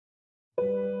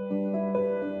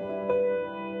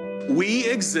We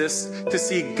exist to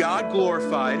see God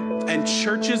glorified and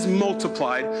churches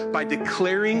multiplied by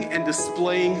declaring and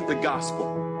displaying the gospel.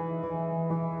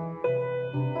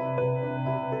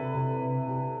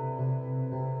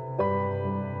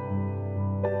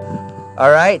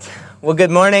 All right. Well,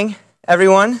 good morning,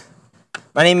 everyone.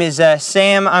 My name is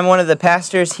Sam. I'm one of the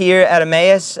pastors here at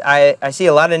Emmaus. I see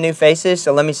a lot of new faces,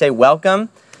 so let me say welcome.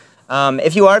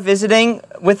 If you are visiting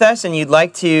with us and you'd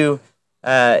like to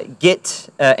get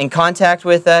in contact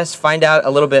with us, find out a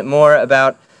little bit more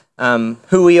about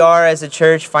who we are as a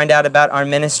church, find out about our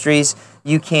ministries,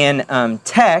 you can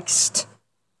text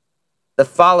the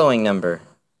following number,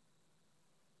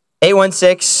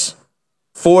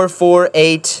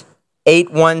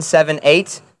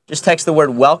 816-448-8178. Just text the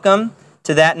word welcome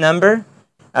to that number.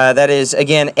 That is,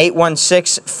 again,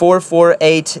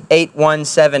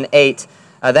 816-448-8178.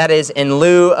 That is in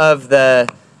lieu of the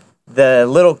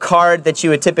little card that you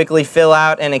would typically fill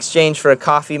out and exchange for a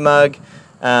coffee mug.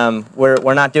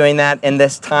 We're not doing that in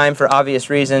this time for obvious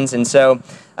reasons. And so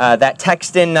that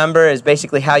text-in number is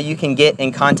basically how you can get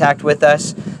in contact with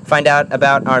us, find out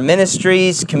about our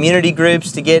ministries, community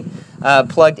groups to get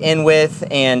plugged in with,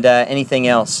 and anything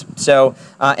else. So,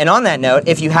 and on that note,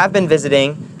 if you have been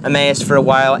visiting Emmaus for a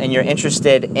while and you're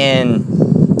interested in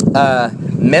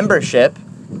membership,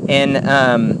 in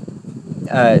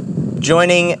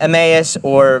joining Emmaus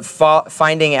or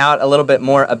finding out a little bit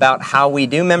more about how we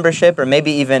do membership, or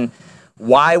maybe even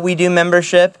why we do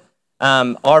membership,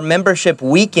 our membership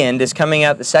weekend is coming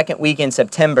up the second week in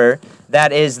September.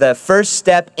 That is the first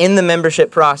step in the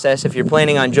membership process if you're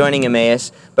planning on joining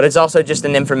Emmaus, but it's also just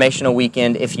an informational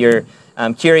weekend if you're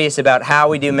curious about how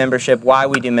we do membership, why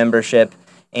we do membership,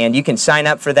 and you can sign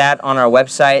up for that on our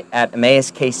website at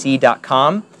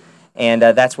emmauskc.com, and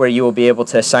that's where you will be able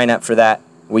to sign up for that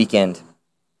weekend.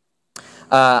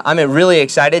 I'm really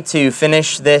excited to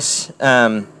finish this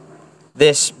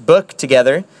book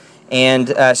together,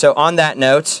 and so on that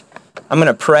note, I'm going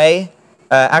to pray.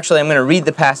 Actually, I'm going to read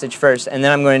the passage first, and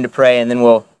then I'm going to pray, and then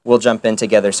we'll jump in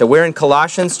together. So we're in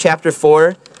Colossians chapter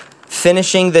 4,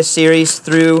 finishing this series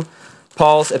through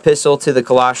Paul's epistle to the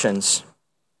Colossians.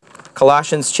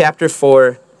 Colossians chapter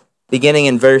 4, beginning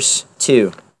in verse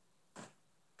 2.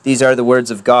 These are the words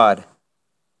of God.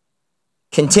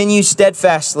 Continue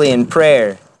steadfastly in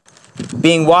prayer,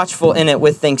 being watchful in it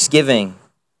with thanksgiving.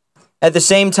 At the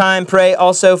same time, pray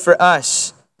also for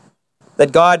us,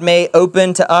 that God may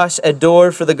open to us a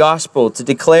door for the gospel to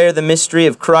declare the mystery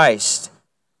of Christ,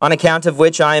 on account of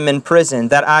which I am in prison,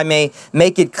 that I may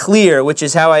make it clear which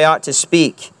is how I ought to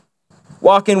speak.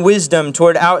 Walk in wisdom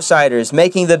toward outsiders,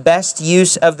 making the best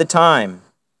use of the time.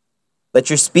 Let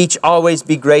your speech always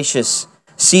be gracious,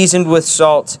 seasoned with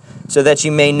salt, so that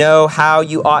you may know how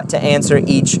you ought to answer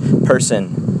each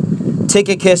person.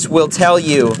 Tychicus will tell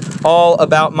you all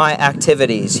about my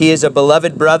activities. He is a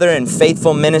beloved brother and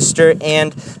faithful minister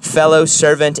and fellow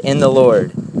servant in the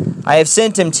Lord. I have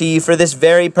sent him to you for this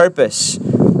very purpose,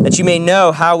 that you may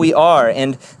know how we are,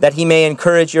 and that he may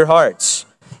encourage your hearts.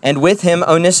 And with him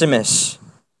Onesimus,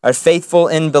 our faithful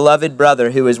and beloved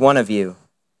brother, who is one of you.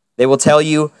 They will tell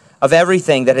you of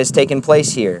everything that has taken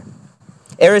place here.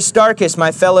 Aristarchus,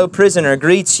 my fellow prisoner,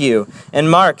 greets you, and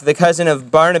Mark, the cousin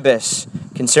of Barnabas,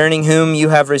 concerning whom you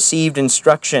have received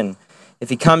instruction.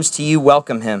 If he comes to you,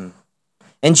 welcome him.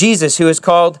 And Jesus, who is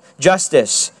called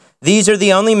Justus. These are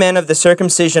the only men of the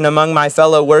circumcision among my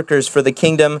fellow workers for the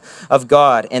kingdom of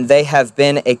God, and they have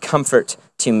been a comfort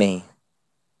to me.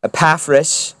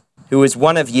 Epaphras, who is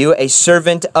one of you, a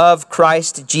servant of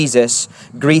Christ Jesus,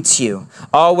 greets you,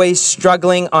 always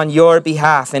struggling on your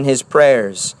behalf in his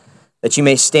prayers, that you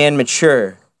may stand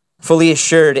mature, fully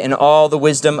assured in all the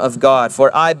wisdom of God.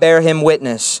 For I bear him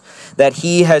witness that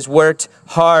he has worked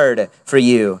hard for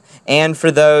you and for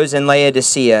those in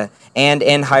Laodicea and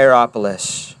in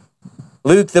Hierapolis.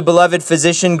 Luke, the beloved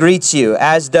physician, greets you,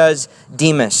 as does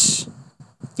Demas.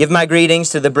 Give my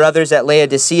greetings to the brothers at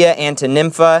Laodicea and to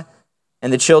Nympha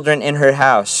and the children in her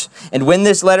house. And when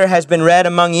this letter has been read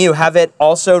among you, have it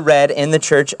also read in the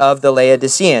church of the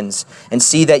Laodiceans, and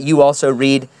see that you also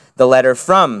read the letter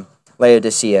from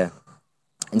Laodicea.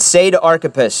 And say to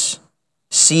Archippus,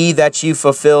 see that you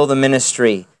fulfill the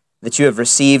ministry that you have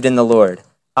received in the Lord.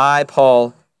 I,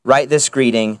 Paul, write this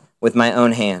greeting with my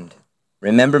own hand.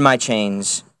 Remember my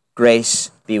chains. Grace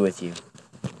be with you.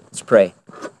 Let's pray.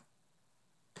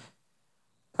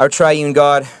 Our triune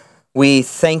God, we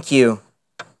thank you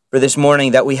for this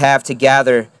morning that we have to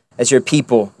gather as your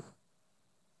people.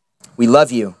 We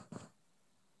love you.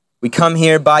 We come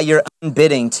here by your own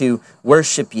bidding to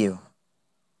worship you.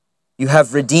 You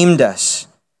have redeemed us.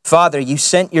 Father, you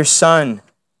sent your Son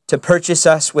to purchase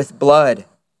us with blood.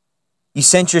 You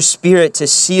sent your Spirit to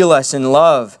seal us in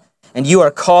love, and you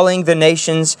are calling the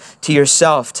nations to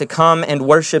yourself to come and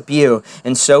worship you,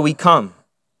 and so we come.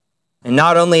 And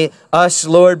not only us,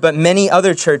 Lord, but many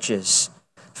other churches,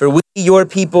 for we, your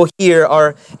people here,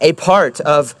 are a part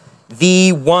of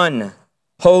the one,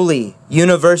 holy,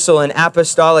 universal, and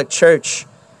apostolic church.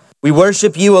 We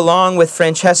worship you along with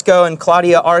Francesco and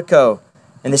Claudia Arco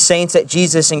and the saints at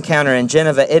Jesus Encounter in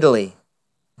Geneva, Italy.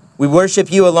 We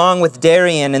worship you along with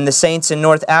Darian and the saints in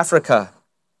North Africa.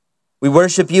 We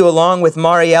worship you along with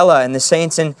Mariella and the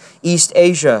saints in East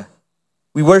Asia.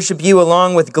 We worship you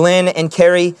along with Glenn and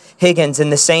Carrie Higgins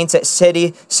and the saints at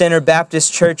City Center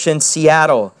Baptist Church in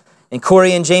Seattle, and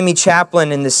Corey and Jamie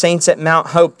Chaplin and the saints at Mount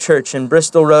Hope Church in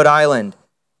Bristol, Rhode Island,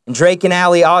 and Drake and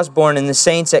Allie Osborne and the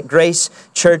saints at Grace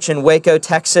Church in Waco,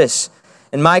 Texas,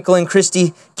 and Michael and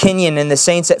Christy Kenyon and the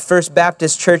saints at First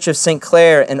Baptist Church of St.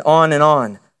 Clair, and on and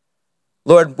on.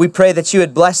 Lord, we pray that you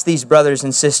would bless these brothers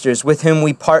and sisters with whom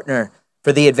we partner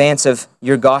for the advance of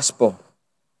your gospel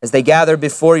as they gather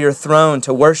before your throne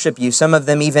to worship you, some of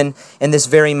them even in this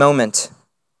very moment.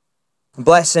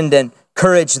 Bless and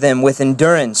encourage them with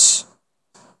endurance.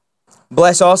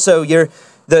 Bless also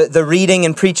the reading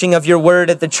and preaching of your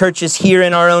word at the churches here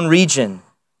in our own region.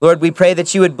 Lord, we pray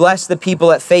that you would bless the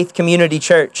people at Faith Community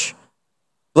Church.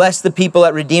 Bless the people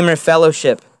at Redeemer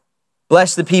Fellowship.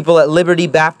 Bless the people at Liberty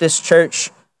Baptist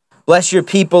Church. Bless your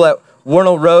people at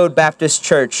Warnell Road Baptist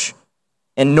Church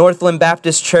and Northland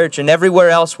Baptist Church and everywhere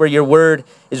else where your word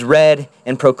is read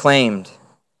and proclaimed.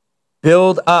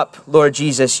 Build up, Lord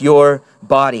Jesus, your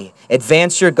body.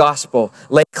 Advance your gospel.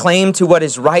 Lay claim to what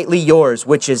is rightly yours,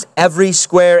 which is every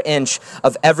square inch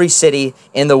of every city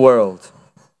in the world.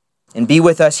 And be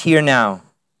with us here now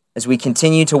as we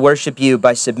continue to worship you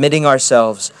by submitting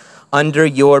ourselves under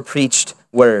your preached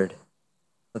word.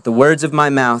 Let the words of my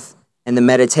mouth and the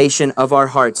meditation of our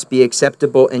hearts be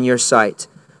acceptable in your sight,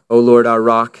 O Lord, our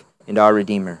rock and our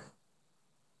Redeemer.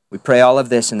 We pray all of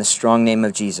this in the strong name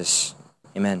of Jesus.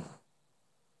 Amen.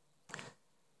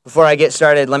 Before I get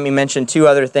started, let me mention two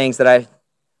other things that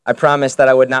I promised that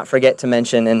I would not forget to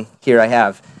mention, and here I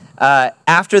have.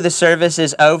 After the service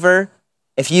is over,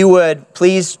 if you would,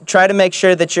 please try to make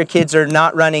sure that your kids are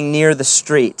not running near the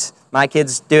street. My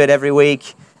kids do it every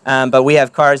week. But we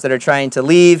have cars that are trying to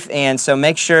leave, and so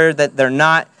make sure that they're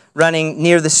not running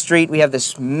near the street. We have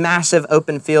this massive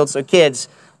open field. So kids,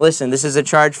 listen, this is a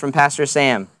charge from Pastor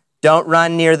Sam. Don't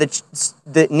run near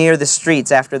the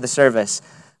streets after the service.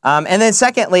 And then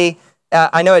secondly,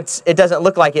 I know it doesn't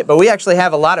look like it, but we actually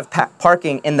have a lot of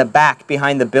parking in the back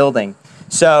behind the building.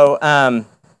 So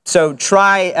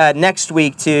try next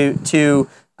week to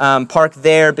park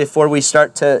there before we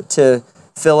start to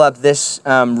fill up this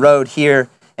road here.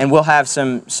 And we'll have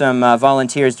some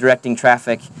volunteers directing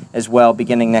traffic as well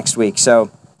beginning next week.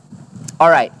 So, all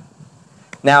right.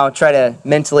 Now I'll try to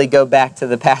mentally go back to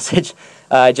the passage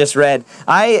I just read.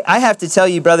 I have to tell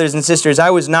you, brothers and sisters,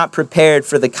 I was not prepared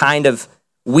for the kind of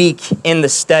week in the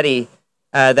study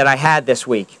that I had this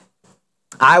week.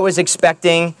 I was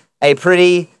expecting a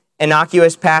pretty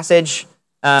innocuous passage,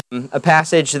 a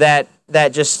passage that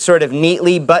just sort of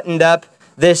neatly buttoned up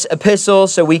this epistle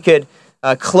so we could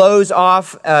close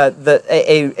off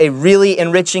a really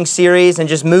enriching series and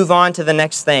just move on to the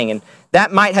next thing. And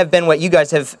that might have been what you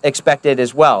guys have expected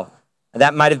as well.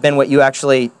 That might have been what you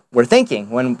actually were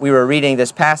thinking when we were reading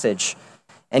this passage.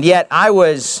 And yet I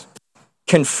was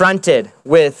confronted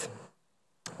with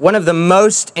one of the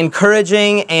most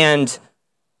encouraging and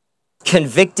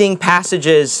convicting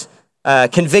passages,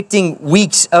 convicting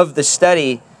weeks of the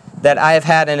study that I have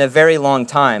had in a very long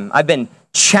time. I've been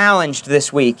challenged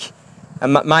this week.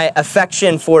 My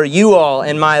affection for you all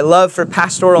and my love for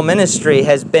pastoral ministry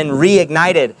has been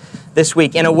reignited this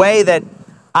week in a way that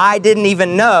I didn't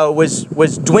even know was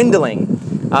dwindling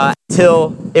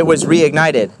until it was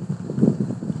reignited.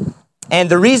 And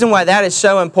the reason why that is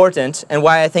so important and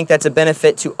why I think that's a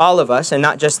benefit to all of us and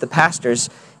not just the pastors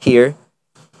here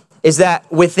is that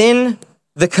within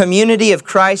the community of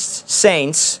Christ's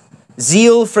saints,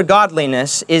 zeal for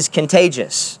godliness is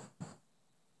contagious.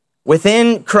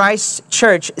 Within Christ's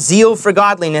church, zeal for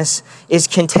godliness is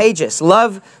contagious.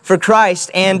 Love for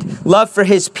Christ and love for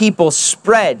his people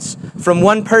spreads from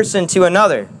one person to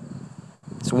another.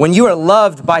 So when you are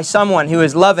loved by someone who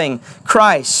is loving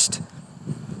Christ,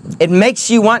 it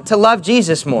makes you want to love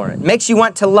Jesus more. It makes you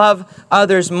want to love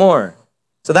others more.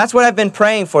 So that's what I've been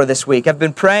praying for this week. I've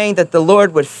been praying that the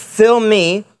Lord would fill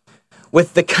me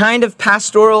with the kind of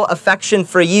pastoral affection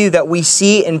for you that we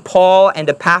see in Paul and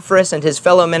Epaphras and his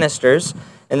fellow ministers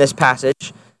in this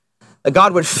passage. That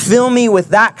God would fill me with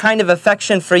that kind of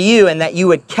affection for you and that you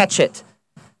would catch it.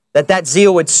 that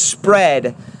zeal would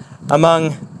spread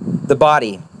among the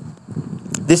body.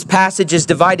 This passage is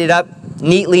divided up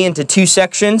neatly into two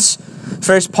sections.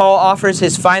 First, Paul offers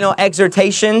his final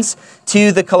exhortations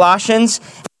to the Colossians.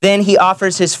 Then he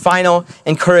offers his final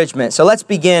encouragement. So let's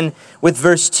begin with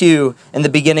verse 2 and the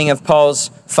beginning of Paul's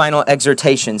final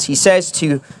exhortations. He says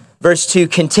to verse 2,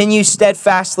 continue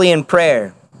steadfastly in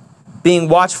prayer, being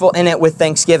watchful in it with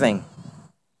thanksgiving.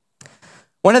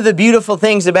 One of the beautiful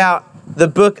things about the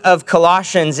book of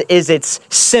Colossians is its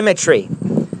symmetry.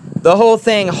 The whole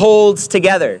thing holds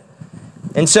together.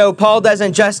 And so Paul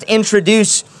doesn't just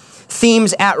introduce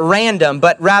themes at random,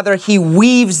 but rather he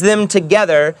weaves them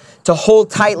together to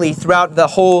hold tightly throughout the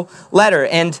whole letter.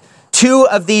 And two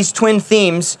of these twin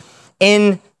themes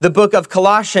in the book of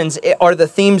Colossians are the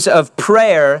themes of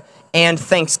prayer and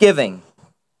thanksgiving.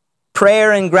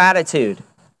 Prayer and gratitude.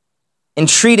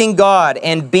 Entreating God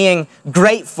and being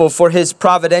grateful for his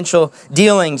providential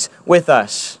dealings with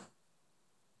us.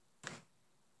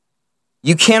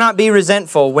 You cannot be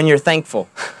resentful when you're thankful.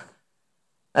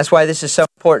 That's why this is so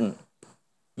important.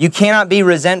 You cannot be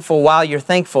resentful while you're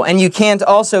thankful. And you can't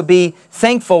also be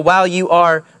thankful while you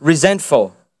are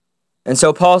resentful. And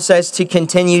so Paul says to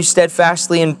continue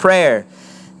steadfastly in prayer,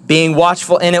 being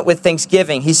watchful in it with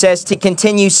thanksgiving. He says to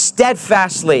continue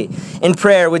steadfastly in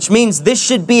prayer, which means this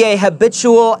should be a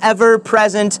habitual,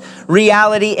 ever-present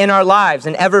reality in our lives,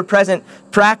 an ever-present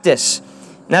practice.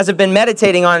 And as I've been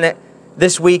meditating on it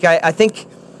this week, I think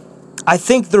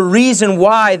the reason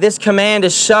why this command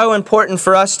is so important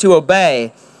for us to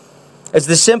obey is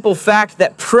the simple fact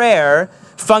that prayer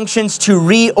functions to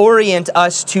reorient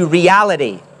us to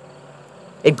reality.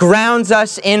 It grounds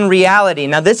us in reality.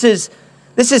 Now, this is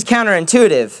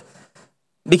counterintuitive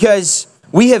because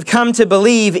we have come to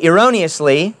believe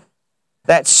erroneously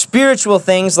that spiritual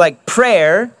things like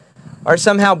prayer are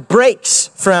somehow breaks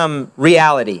from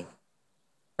reality.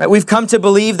 Right? We've come to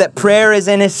believe that prayer is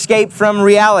an escape from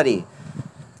reality,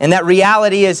 and that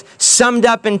reality is summed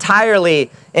up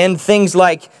entirely in things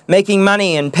like making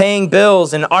money and paying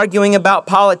bills and arguing about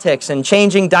politics and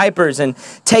changing diapers and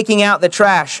taking out the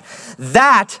trash.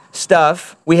 That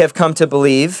stuff, we have come to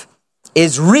believe,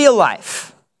 is real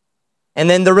life. And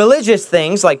then the religious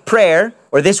things like prayer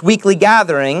or this weekly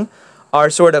gathering are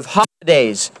sort of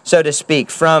holidays, so to speak,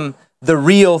 from the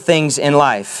real things in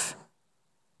life.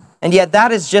 And yet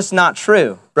that is just not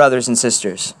true, brothers and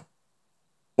sisters.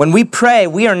 When we pray,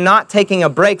 we are not taking a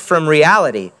break from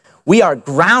reality. We are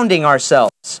grounding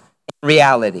ourselves in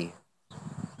reality.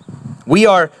 We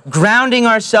are grounding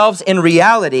ourselves in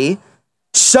reality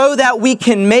so that we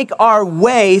can make our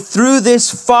way through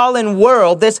this fallen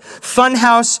world, this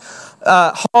funhouse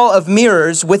hall of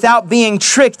mirrors, without being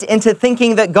tricked into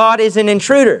thinking that God is an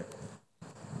intruder.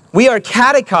 We are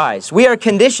catechized, we are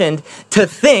conditioned to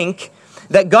think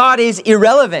that God is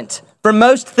irrelevant for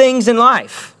most things in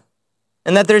life.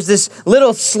 And that there's this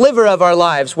little sliver of our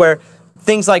lives where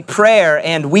things like prayer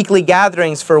and weekly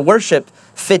gatherings for worship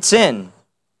fits in.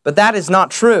 But that is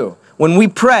not true. When we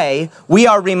pray, we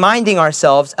are reminding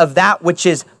ourselves of that which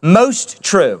is most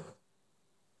true,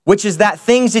 which is that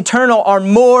things eternal are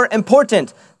more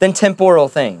important than temporal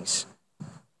things,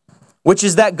 which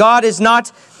is that God is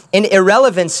not an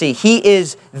irrelevancy. He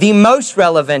is the most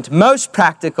relevant, most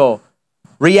practical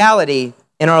reality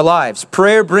in our lives.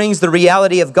 Prayer brings the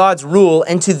reality of God's rule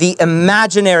into the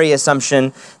imaginary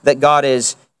assumption that God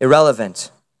is irrelevant.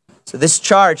 So this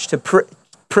charge to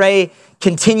pray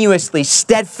continuously,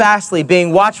 steadfastly,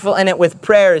 being watchful in it with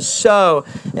prayer is so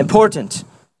important.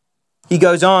 He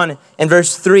goes on in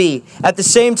verse 3, at the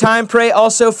same time pray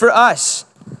also for us,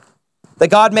 that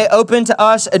God may open to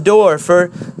us a door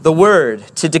for the word,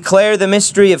 to declare the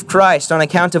mystery of Christ, on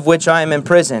account of which I am in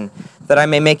prison, that I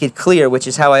may make it clear, which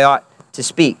is how I ought to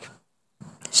speak.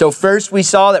 So first we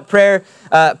saw that prayer,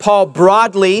 Paul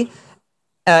broadly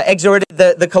exhorted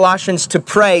the Colossians to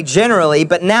pray generally,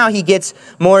 but now he gets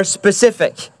more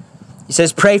specific. He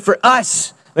says, pray for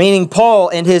us, meaning Paul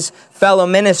and his fellow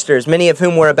ministers, many of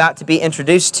whom we're about to be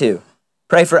introduced to.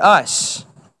 Pray for us.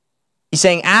 He's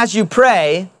saying, as you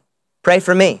pray, pray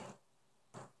for me.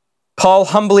 Paul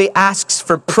humbly asks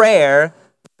for prayer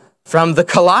from the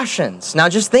Colossians. Now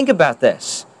just think about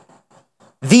this.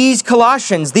 These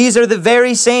Colossians, these are the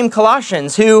very same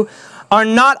Colossians who are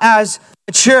not as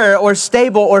mature or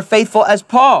stable or faithful as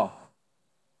Paul.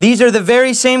 These are the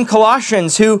very same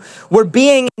Colossians who were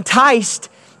being enticed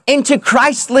into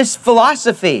Christless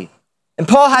philosophy. And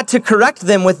Paul had to correct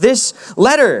them with this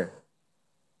letter.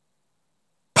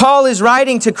 Paul is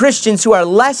writing to Christians who are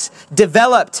less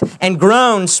developed and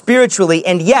grown spiritually,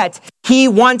 and yet he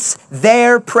wants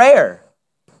their prayer.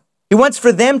 He wants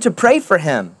for them to pray for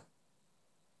him.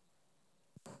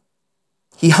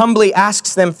 he humbly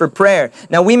asks them for prayer.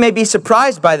 Now, we may be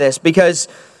surprised by this because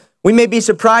we may be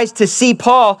surprised to see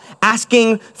Paul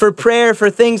asking for prayer for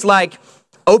things like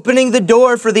opening the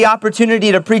door for the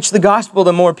opportunity to preach the gospel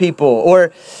to more people,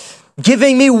 or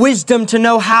giving me wisdom to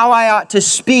know how I ought to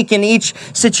speak in each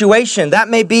situation. That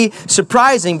may be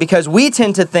surprising because we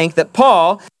tend to think that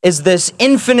Paul is this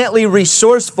infinitely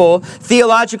resourceful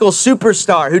theological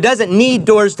superstar who doesn't need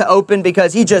doors to open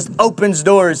because he just opens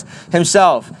doors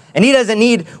himself. And he doesn't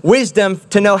need wisdom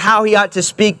to know how he ought to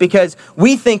speak because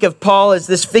we think of Paul as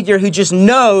this figure who just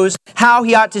knows how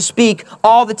he ought to speak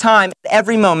all the time, at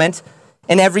every moment,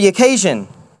 and every occasion.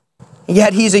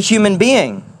 Yet he's a human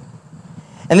being.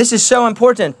 And this is so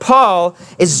important. Paul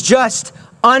is just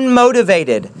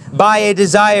unmotivated by a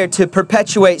desire to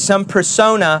perpetuate some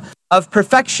persona of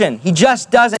perfection. He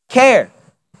just doesn't care.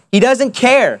 He doesn't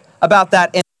care about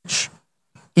that image.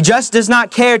 He just does not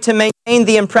care to maintain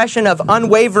the impression of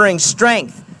unwavering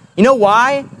strength. You know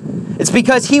why? It's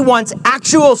because he wants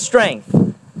actual strength,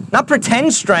 not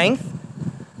pretend strength.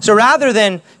 So rather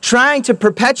than trying to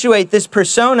perpetuate this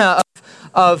persona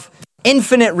of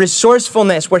infinite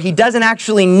resourcefulness where he doesn't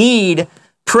actually need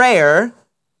prayer,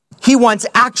 he wants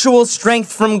actual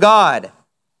strength from God.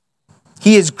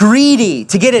 He is greedy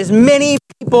to get as many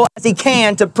people as he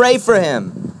can to pray for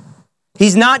him.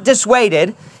 He's not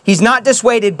dissuaded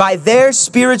by their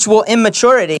spiritual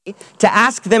immaturity to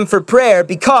ask them for prayer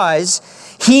because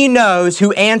he knows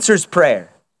who answers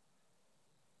prayer.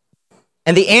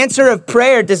 And the answer of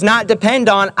prayer does not depend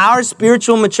on our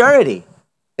spiritual maturity.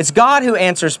 It's God who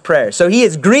answers prayer. So he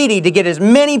is greedy to get as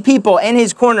many people in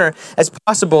his corner as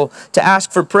possible to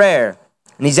ask for prayer.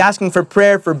 And he's asking for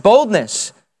prayer for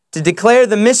boldness to declare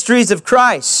the mysteries of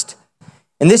Christ.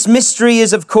 And this mystery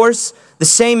is, of course, the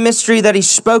same mystery that he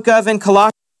spoke of in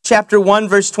Colossians chapter 1,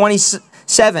 verse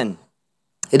 27.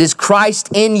 It is Christ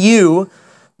in you,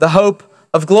 the hope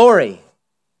of glory.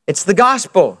 It's the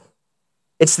gospel.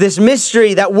 It's this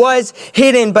mystery that was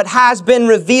hidden but has been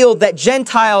revealed, that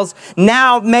Gentiles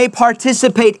now may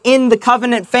participate in the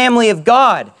covenant family of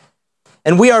God.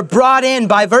 And we are brought in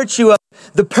by virtue of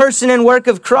the person and work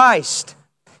of Christ,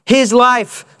 his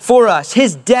life for us,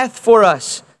 his death for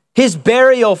us, his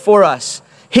burial for us,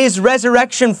 his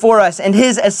resurrection for us, and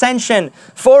his ascension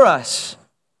for us.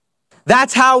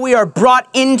 That's how we are brought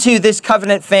into this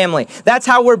covenant family. That's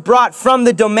how we're brought from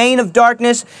the domain of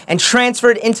darkness and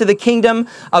transferred into the kingdom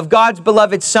of God's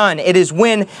beloved Son. It is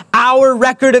when our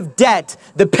record of debt,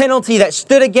 the penalty that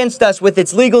stood against us with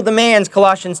its legal demands,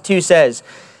 Colossians 2 says,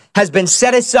 has been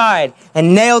set aside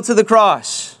and nailed to the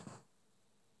cross.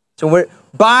 So we're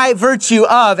by virtue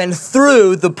of and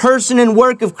through the person and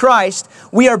work of Christ,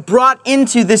 we are brought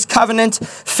into this covenant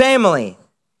family.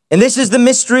 And this is the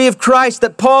mystery of Christ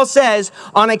that Paul says,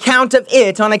 on account of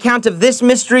this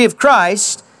mystery of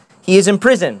Christ, he is in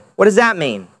prison. What does that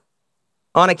mean?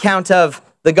 On account of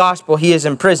the gospel, he is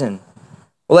in prison.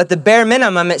 Well, at the bare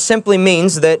minimum, it simply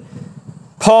means that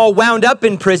Paul wound up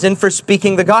in prison for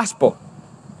speaking the gospel.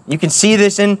 You can see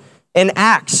this in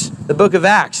Acts, the book of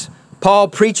Acts. Paul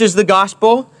preaches the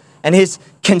gospel, and his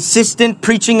consistent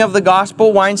preaching of the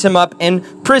gospel winds him up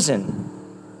in prison.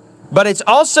 But it's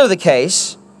also the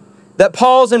case that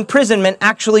Paul's imprisonment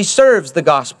actually serves the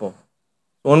gospel.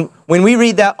 When we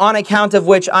read that on account of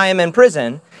which I am in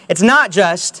prison, it's not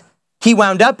just he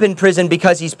wound up in prison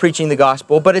because he's preaching the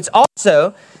gospel, but it's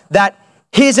also that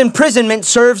his imprisonment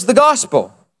serves the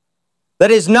gospel. That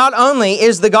is, not only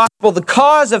is the gospel the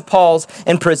cause of Paul's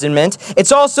imprisonment,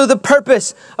 it's also the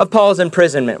purpose of Paul's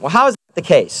imprisonment. Well, how is that the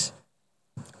case?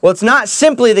 Well, it's not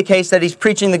simply the case that he's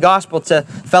preaching the gospel to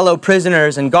fellow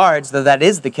prisoners and guards, though that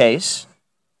is the case.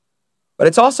 But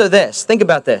it's also this. Think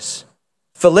about this.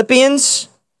 Philippians,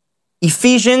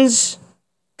 Ephesians,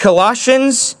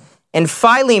 Colossians, and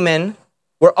Philemon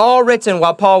were all written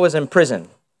while Paul was in prison.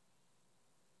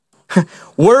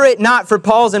 Were it not for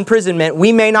Paul's imprisonment,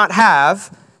 we may not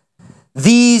have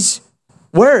these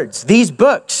words, these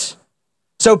books.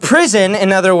 So prison,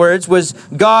 in other words, was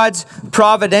God's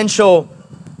providential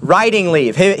writing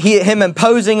leave, him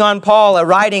imposing on Paul a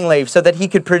writing leave so that he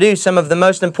could produce some of the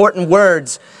most important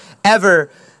words ever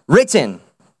written.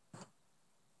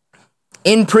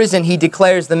 In prison, he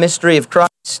declares the mystery of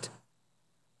Christ.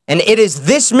 And it is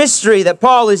this mystery that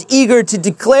Paul is eager to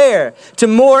declare to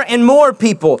more and more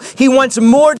people. He wants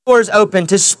more doors open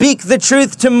to speak the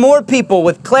truth to more people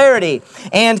with clarity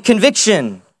and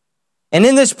conviction. And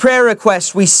in this prayer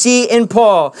request, we see in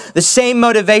Paul the same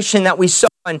motivation that we saw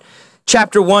in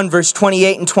chapter 1, verse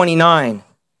 28 and 29.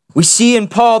 We see in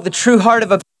Paul the true heart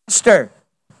of a pastor.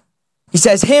 He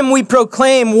says, "Him we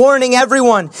proclaim, warning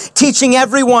everyone, teaching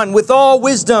everyone with all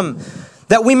wisdom,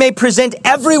 that we may present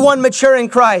everyone mature in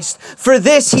Christ. For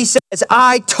this, he says,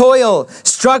 I toil,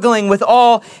 struggling with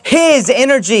all his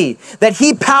energy that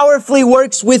he powerfully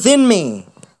works within me.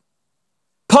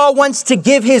 Paul wants to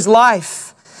give his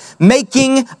life,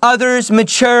 making others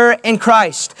mature in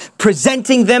Christ,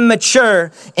 presenting them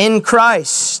mature in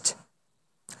Christ.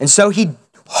 And so he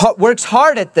works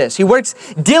hard at this. He works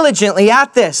diligently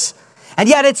at this. And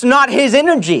yet it's not his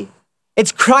energy.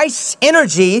 It's Christ's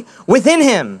energy within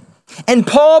him. And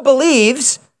Paul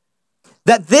believes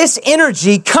that this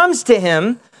energy comes to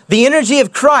him, the energy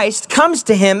of Christ comes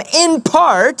to him in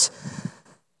part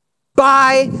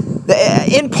as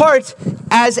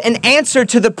an answer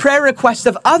to the prayer request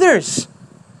of others.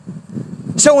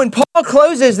 So when Paul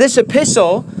closes this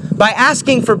epistle by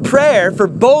asking for prayer, for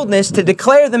boldness to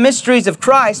declare the mysteries of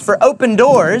Christ, for open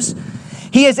doors,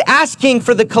 he is asking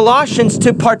for the Colossians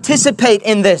to participate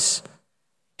in this.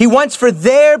 He wants for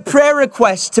their prayer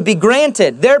requests to be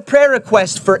granted, their prayer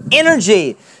request for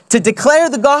energy to declare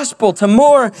the gospel to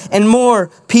more and more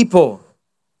people.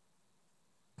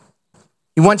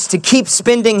 He wants to keep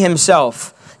spending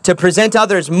himself to present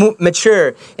others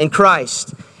mature in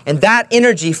Christ. And that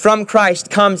energy from Christ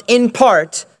comes in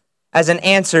part as an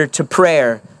answer to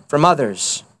prayer from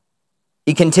others.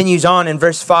 He continues on in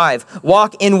verse 5.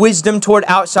 Walk in wisdom toward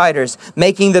outsiders,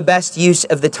 making the best use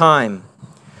of the time.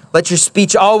 Let your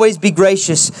speech always be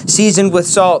gracious, seasoned with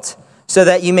salt, so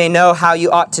that you may know how you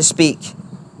ought to speak.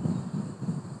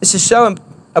 This is so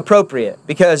appropriate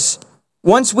because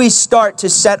once we start to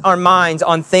set our minds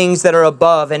on things that are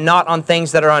above and not on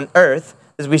things that are on earth,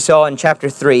 as we saw in chapter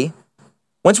 3,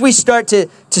 once we start to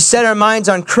set our minds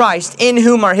on Christ, in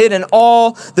whom are hidden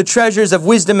all the treasures of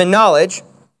wisdom and knowledge,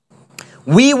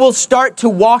 we will start to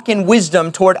walk in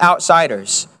wisdom toward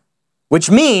outsiders,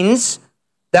 which means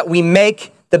that we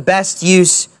make the best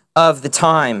use of the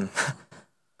time.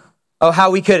 Oh,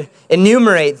 how we could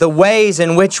enumerate the ways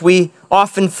in which we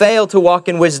often fail to walk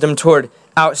in wisdom toward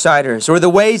outsiders, or the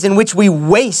ways in which we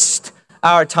waste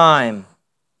our time.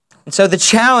 And so the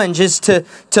challenge is to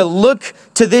look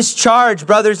to this charge,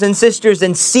 brothers and sisters,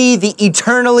 and see the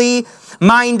eternally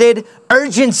minded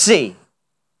urgency.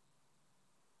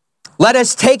 Let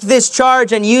us take this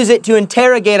charge and use it to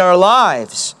interrogate our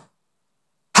lives.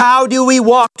 How do we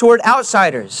walk toward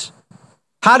outsiders?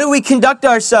 How do we conduct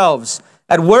ourselves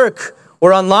at work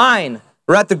or online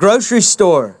or at the grocery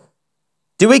store?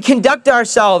 Do we conduct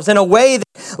ourselves in a way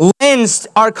that lends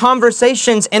our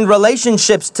conversations and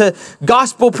relationships to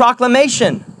gospel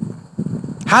proclamation?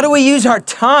 How do we use our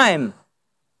time?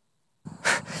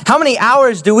 How many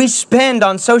hours do we spend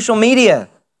on social media?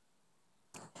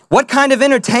 What kind of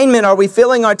entertainment are we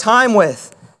filling our time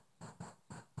with?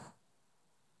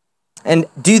 And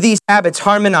do these habits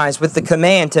harmonize with the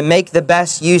command to make the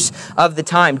best use of the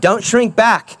time? Don't shrink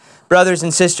back, brothers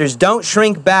and sisters. Don't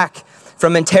shrink back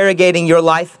from interrogating your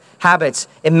life habits.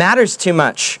 It matters too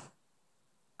much.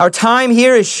 Our time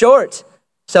here is short,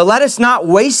 so let us not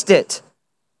waste it.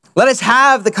 Let us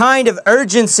have the kind of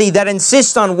urgency that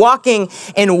insists on walking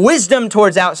in wisdom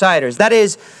towards outsiders. That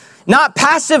is, not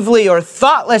passively or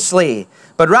thoughtlessly,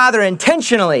 but rather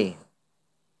intentionally.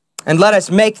 And let us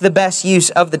make the best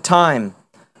use of the time.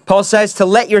 Paul says to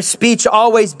let your speech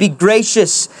always be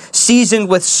gracious, seasoned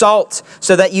with salt,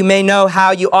 so that you may know how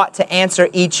you ought to answer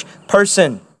each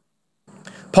person.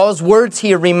 Paul's words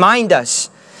here remind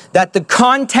us that the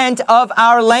content of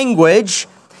our language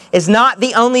is not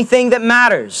the only thing that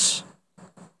matters.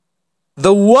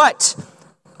 The what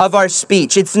of our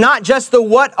speech. It's not just the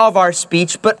what of our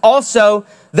speech, but also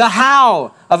the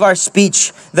how of our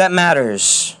speech that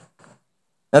matters.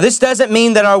 Now, this doesn't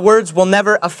mean that our words will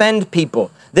never offend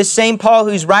people. This same Paul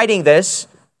who's writing this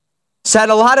said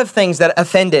a lot of things that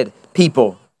offended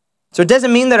people. So it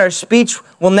doesn't mean that our speech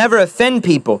will never offend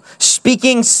people.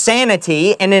 Speaking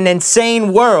sanity in an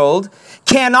insane world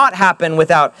cannot happen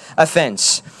without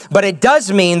offense. But it does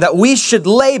mean that we should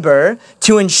labor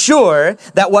to ensure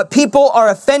that what people are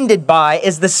offended by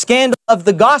is the scandal of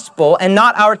the gospel and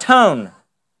not our tone.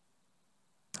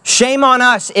 Shame on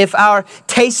us if our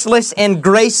tasteless and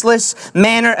graceless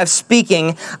manner of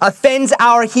speaking offends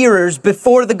our hearers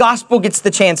before the gospel gets the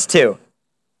chance to.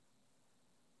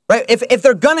 Right? If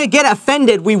they're going to get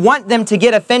offended, we want them to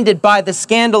get offended by the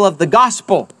scandal of the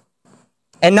gospel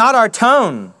and not our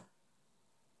tone.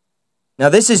 Now,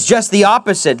 this is just the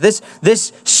opposite. This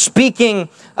speaking,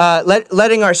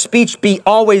 letting our speech be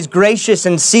always gracious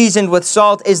and seasoned with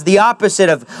salt is the opposite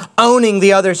of owning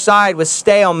the other side with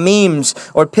stale memes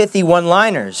or pithy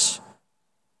one-liners.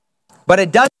 But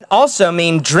it doesn't also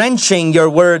mean drenching your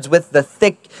words with the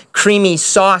thick, creamy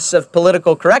sauce of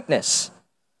political correctness.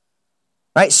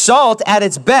 Right? Salt at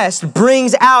its best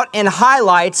brings out and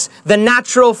highlights the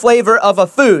natural flavor of a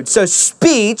food. So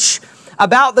speech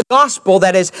about the gospel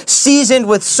that is seasoned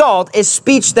with salt is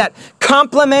speech that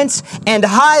complements and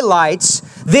highlights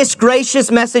this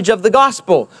gracious message of the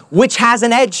gospel, which has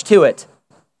an edge to it.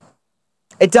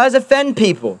 It does offend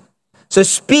people. So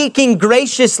speaking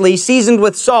graciously, seasoned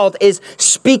with salt, is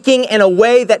speaking in a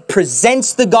way that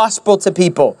presents the gospel to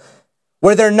people,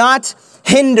 where they're not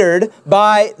hindered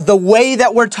by the way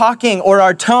that we're talking or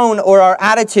our tone or our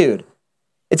attitude.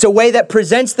 It's a way that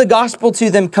presents the gospel to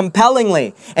them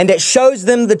compellingly, and it shows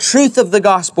them the truth of the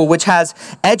gospel, which has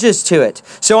edges to it.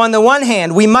 So on the one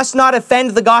hand, we must not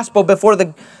offend the gospel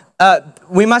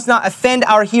we must not offend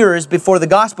our hearers before the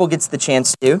gospel gets the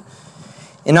chance to.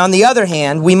 And on the other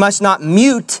hand, we must not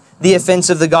mute the offense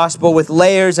of the gospel with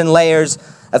layers and layers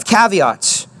of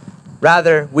caveats.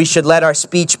 Rather, we should let our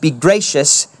speech be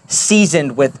gracious,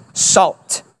 seasoned with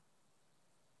salt.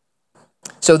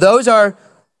 So those are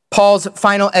Paul's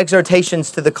final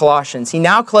exhortations to the Colossians. He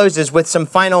now closes with some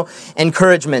final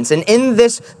encouragements. And in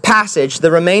this passage, the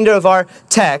remainder of our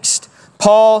text,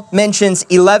 Paul mentions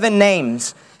 11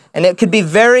 names. And it could be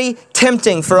very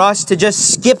tempting for us to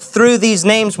just skip through these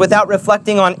names without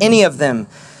reflecting on any of them.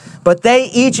 But they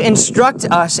each instruct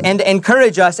us and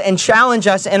encourage us and challenge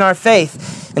us in our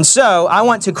faith. And so I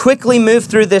want to quickly move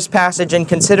through this passage and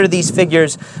consider these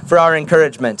figures for our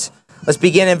encouragement. Let's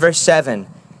begin in verse 7.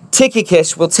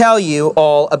 Tychicus will tell you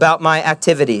all about my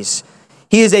activities.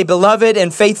 He is a beloved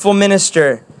and faithful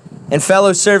minister and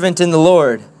fellow servant in the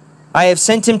Lord. I have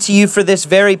sent him to you for this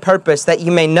very purpose, that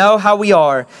you may know how we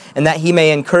are and that he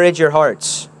may encourage your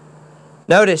hearts.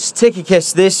 Notice,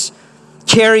 Tychicus, this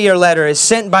carrier letter is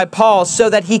sent by Paul so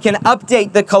that he can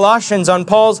update the Colossians on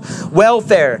Paul's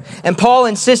welfare. And Paul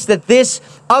insists that this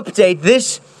update,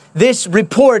 this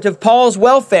report of Paul's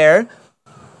welfare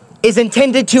is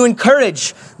intended to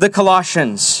encourage the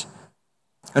Colossians.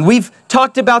 And we've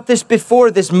talked about this before,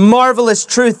 this marvelous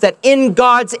truth that in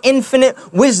God's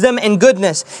infinite wisdom and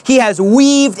goodness, he has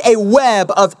weaved a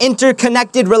web of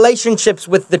interconnected relationships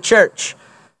with the church,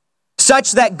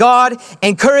 such that God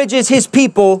encourages his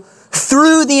people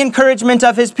through the encouragement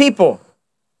of his people.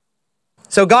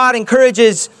 So God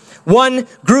encourages one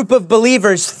group of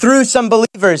believers through some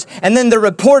believers, and then the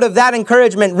report of that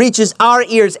encouragement reaches our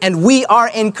ears, and we are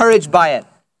encouraged by it.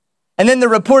 And then the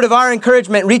report of our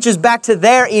encouragement reaches back to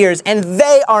their ears, and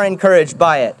they are encouraged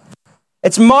by it.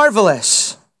 It's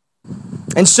marvelous.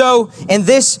 And so in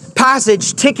this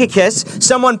passage, Tychicus,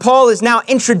 someone Paul is now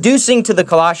introducing to the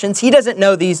Colossians, he doesn't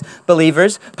know these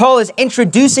believers. Paul is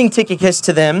introducing Tychicus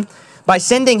to them by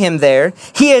sending him there.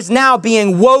 He is now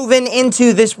being woven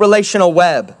into this relational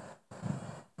web.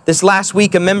 This last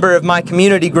week, a member of my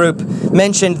community group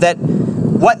mentioned that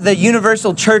what the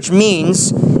universal church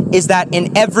means is that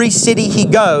in every city he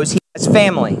goes, he has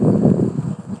family.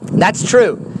 That's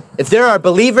true. If there are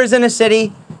believers in a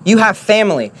city, you have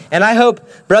family. And I hope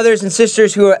brothers and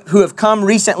sisters who have come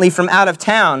recently from out of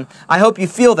town, I hope you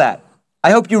feel that.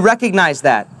 I hope you recognize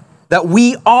that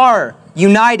we are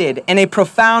united in a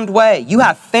profound way. You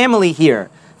have family here,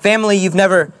 family you've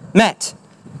never met.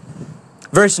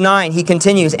 Verse 9, he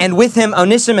continues, and with him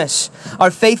Onesimus, our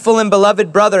faithful and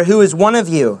beloved brother, who is one of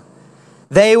you.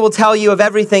 They will tell you of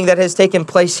everything that has taken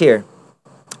place here.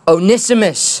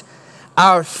 Onesimus,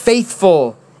 our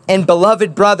faithful and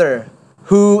beloved brother,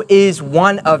 who is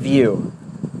one of you.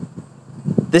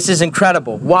 This is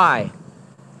incredible. Why?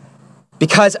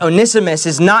 Because Onesimus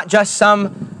is not just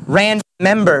some random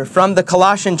member from the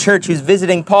Colossian church who's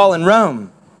visiting Paul in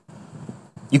Rome.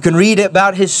 You can read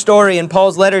about his story in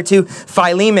Paul's letter to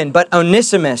Philemon, but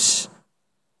Onesimus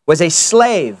was a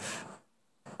slave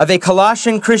of a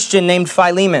Colossian Christian named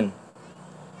Philemon.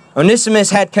 Onesimus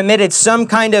had committed some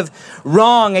kind of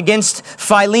wrong against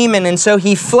Philemon, and so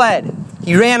he fled.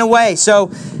 He ran away. So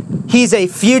he's a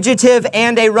fugitive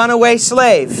and a runaway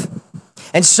slave.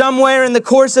 And somewhere in the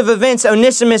course of events,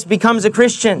 Onesimus becomes a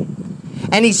Christian,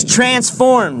 and he's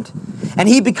transformed. And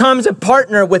he becomes a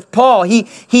partner with Paul.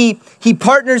 He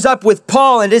partners up with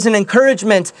Paul and is an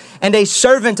encouragement and a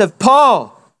servant of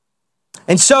Paul.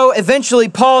 And so eventually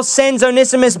Paul sends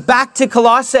Onesimus back to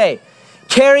Colossae,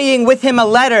 carrying with him a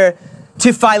letter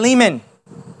to Philemon,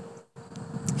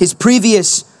 his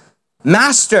previous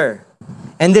master.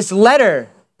 And this letter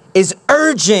is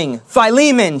urging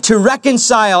Philemon to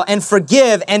reconcile and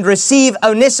forgive and receive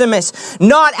Onesimus,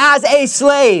 not as a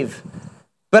slave,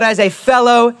 but as a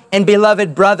fellow and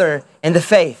beloved brother in the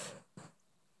faith.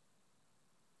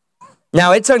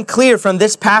 Now, it's unclear from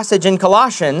this passage in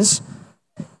Colossians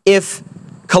if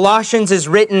Colossians is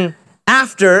written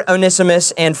after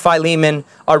Onesimus and Philemon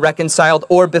are reconciled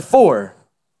or before.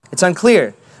 It's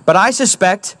unclear. But I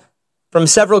suspect from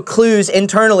several clues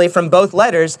internally from both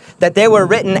letters that they were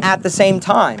written at the same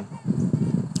time.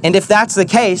 And if that's the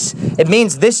case, it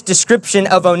means this description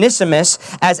of Onesimus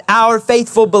as our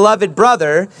faithful beloved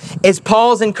brother is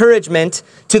Paul's encouragement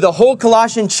to the whole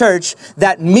Colossian church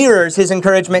that mirrors his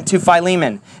encouragement to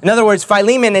Philemon. In other words,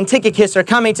 Philemon and Tychicus are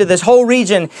coming to this whole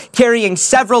region carrying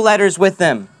several letters with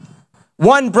them.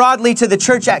 One broadly to the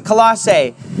church at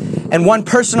Colossae, and one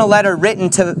personal letter written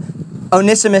to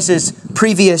Onesimus's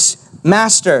previous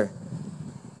master.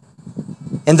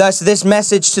 And thus this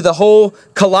message to the whole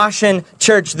Colossian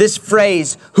church, this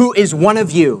phrase, who is one of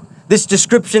you, this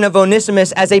description of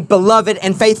Onesimus as a beloved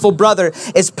and faithful brother,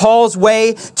 is Paul's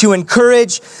way to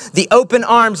encourage the open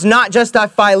arms, not just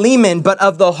of Philemon, but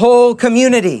of the whole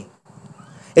community.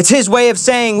 It's his way of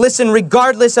saying, listen,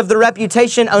 regardless of the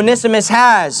reputation Onesimus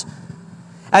has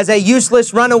as a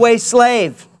useless runaway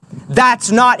slave,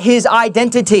 that's not his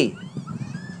identity.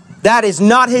 That is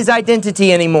not his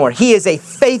identity anymore. He is a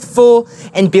faithful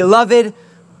and beloved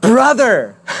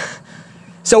brother.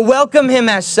 So welcome him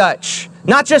as such.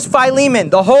 Not just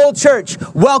Philemon, the whole church,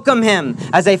 welcome him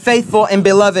as a faithful and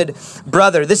beloved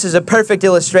brother. This is a perfect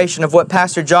illustration of what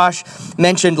Pastor Josh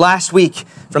mentioned last week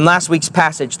from last week's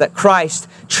passage, that Christ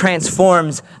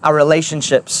transforms our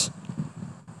relationships.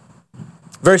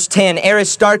 Verse 10,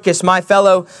 Aristarchus, my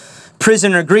fellow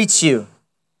prisoner, greets you.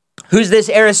 Who's this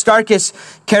Aristarchus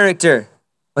character?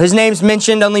 Well, his name's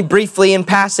mentioned only briefly in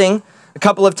passing a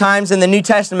couple of times in the New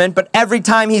Testament, but every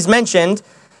time he's mentioned,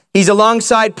 he's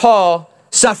alongside Paul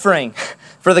suffering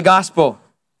for the gospel.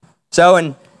 So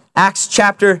in Acts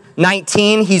chapter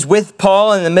 19, he's with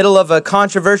Paul in the middle of a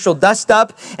controversial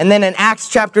dust-up, and then in Acts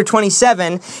chapter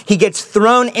 27, he gets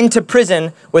thrown into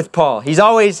prison with Paul. He's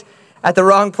always at the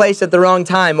wrong place at the wrong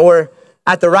time, or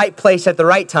at the right place at the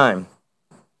right time.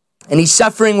 And he's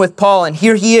suffering with Paul, and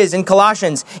here he is in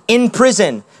Colossians, in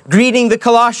prison, greeting the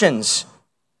Colossians.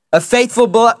 A faithful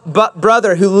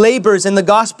brother who labors in the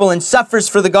gospel and suffers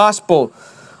for the gospel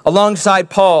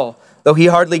alongside Paul, though he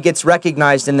hardly gets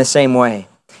recognized in the same way.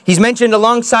 He's mentioned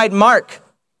alongside Mark,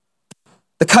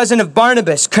 the cousin of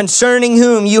Barnabas, concerning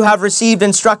whom you have received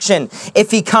instruction.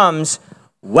 If he comes,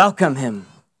 welcome him.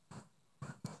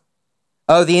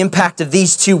 Oh, the impact of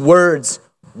these two words,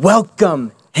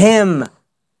 welcome him.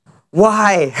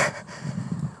 Why?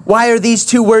 Why are these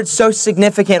two words so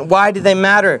significant? Why do they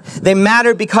matter? They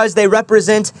matter because they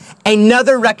represent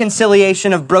another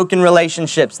reconciliation of broken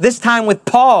relationships, this time with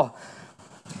Paul.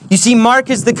 You see, Mark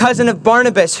is the cousin of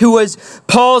Barnabas, who was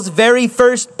Paul's very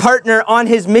first partner on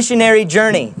his missionary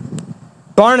journey.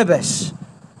 Barnabas,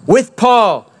 with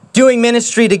Paul, doing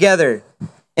ministry together.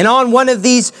 And on one of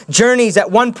these journeys,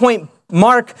 at one point,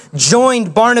 Mark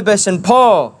joined Barnabas and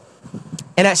Paul.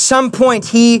 And at some point,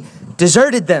 he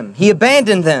deserted them. He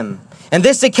abandoned them. And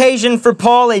this occasioned for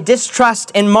Paul a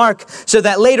distrust in Mark, so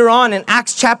that later on in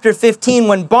Acts chapter 15,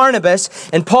 when Barnabas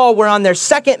and Paul were on their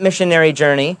second missionary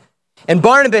journey, and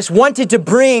Barnabas wanted to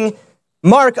bring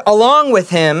Mark along with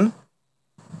him,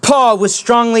 Paul was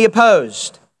strongly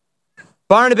opposed.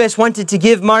 Barnabas wanted to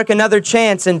give Mark another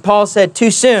chance, and Paul said,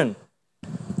 too soon.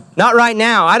 Not right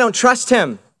now. I don't trust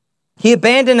him. He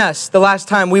abandoned us the last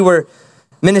time we were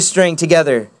ministering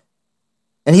together.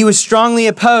 And he was strongly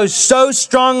opposed, so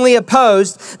strongly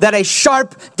opposed that a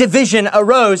sharp division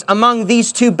arose among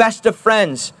these two best of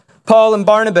friends, Paul and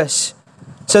Barnabas,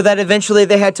 so that eventually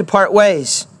they had to part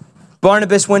ways.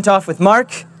 Barnabas went off with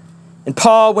Mark, and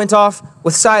Paul went off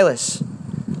with Silas.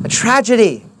 A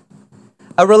tragedy,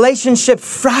 a relationship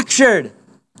fractured.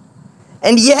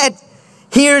 And yet,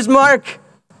 here's Mark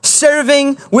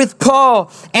serving with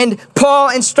Paul, and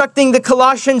Paul instructing the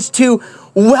Colossians to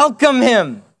welcome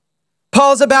him.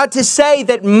 Paul's about to say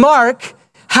that Mark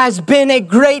has been a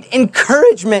great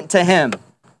encouragement to him.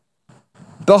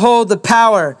 Behold the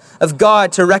power of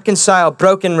God to reconcile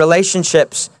broken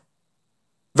relationships.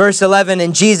 Verse 11,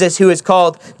 and Jesus, who is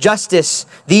called Justus.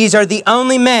 These are the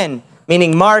only men,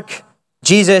 meaning Mark,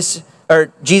 Jesus,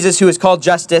 or Jesus who is called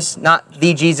Justus, not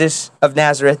the Jesus of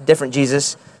Nazareth, different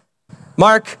Jesus.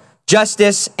 Mark,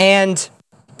 Justus, and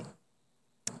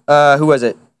who was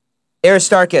it?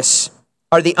 Aristarchus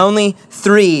are the only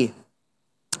three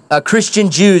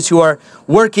Christian Jews who are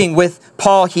working with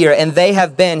Paul here, and they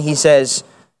have been, he says,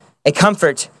 a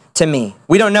comfort to me.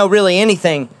 We don't know really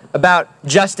anything about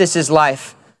Justus's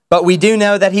life, but we do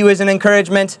know that he was an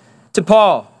encouragement to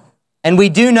Paul, and we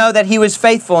do know that he was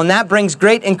faithful, and that brings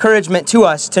great encouragement to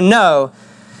us to know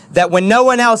that when no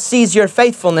one else sees your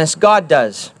faithfulness, God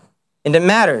does, and it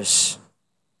matters.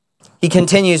 He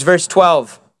continues, verse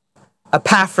 12,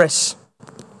 Epaphras,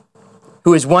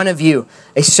 who is one of you,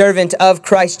 a servant of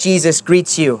Christ Jesus,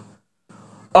 greets you,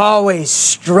 always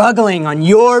struggling on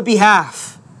your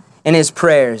behalf in his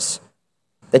prayers,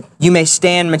 that you may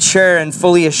stand mature and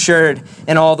fully assured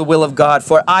in all the will of God.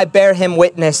 For I bear him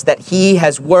witness that he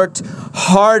has worked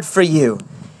hard for you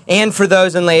and for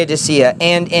those in Laodicea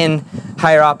and in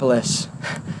Hierapolis.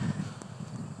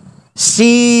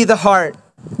 See the heart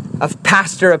of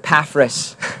Pastor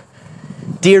Epaphras.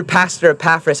 Dear Pastor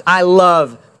Epaphras, I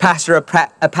love Pastor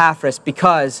Epaphras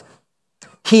because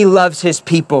he loves his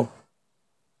people.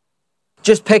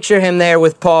 Just picture him there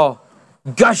with Paul,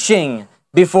 gushing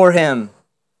before him,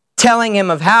 telling him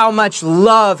of how much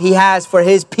love he has for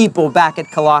his people back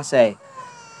at Colossae,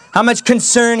 how much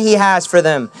concern he has for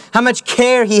them, how much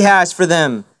care he has for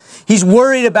them. He's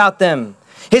worried about them.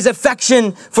 His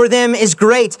affection for them is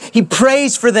great. He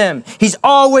prays for them. He's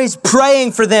always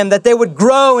praying for them that they would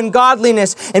grow in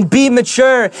godliness and be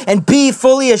mature and be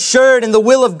fully assured in the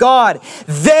will of God.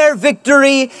 Their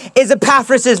victory is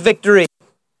Epaphras' victory.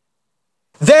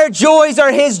 Their joys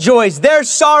are his joys. Their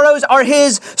sorrows are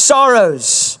his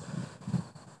sorrows.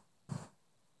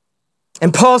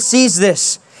 And Paul sees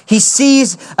this. He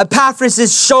sees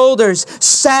Epaphras' shoulders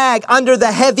sag under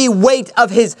the heavy weight of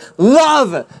his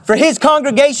love for his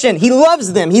congregation. He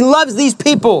loves them. He loves these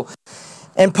people.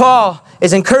 And Paul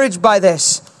is encouraged by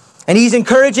this. And he's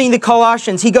encouraging the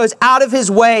Colossians. He goes out of his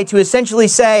way to essentially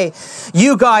say,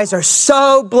 you guys are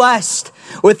so blessed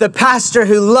with the pastor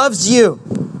who loves you.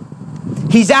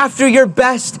 He's after your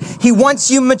best. He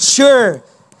wants you mature.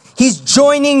 He's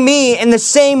joining me in the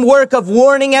same work of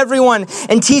warning everyone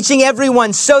and teaching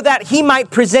everyone so that he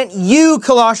might present you,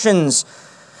 Colossians,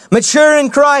 mature in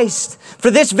Christ.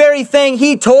 For this very thing,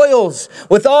 he toils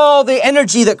with all the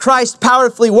energy that Christ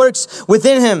powerfully works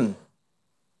within him.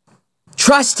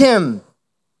 Trust him.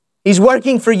 He's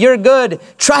working for your good.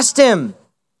 Trust him.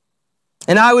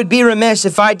 And I would be remiss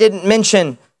if I didn't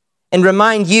mention and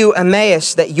remind you,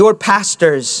 Emmaus, that your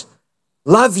pastors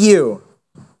love you.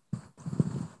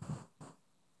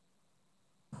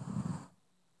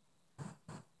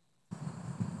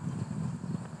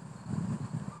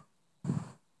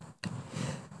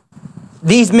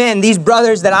 These men, these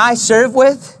brothers that I serve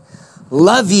with,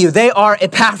 love you. They are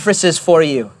Epaphrases for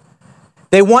you.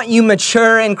 They want you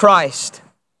mature in Christ.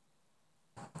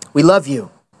 We love you.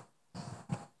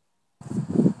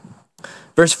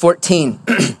 Verse 14.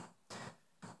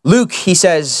 Luke, he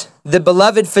says, the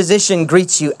beloved physician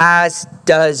greets you, as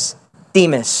does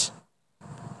Demas.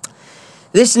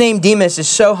 This name Demas is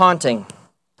so haunting.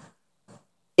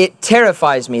 It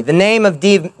terrifies me. The name of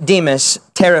Demas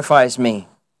terrifies me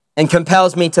and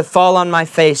compels me to fall on my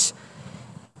face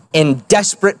in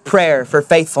desperate prayer for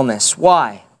faithfulness.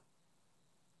 Why?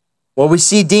 Well, we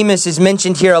see Demas is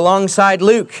mentioned here alongside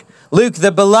Luke. Luke,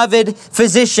 the beloved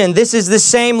physician. This is the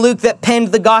same Luke that penned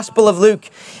the Gospel of Luke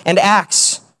and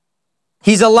Acts.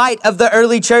 He's a light of the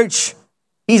early church.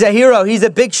 He's a hero. He's a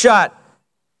big shot.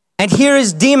 And here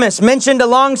is Demas mentioned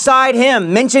alongside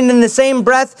him, mentioned in the same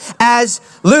breath as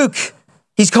Luke.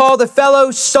 He's called a fellow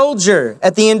soldier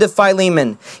at the end of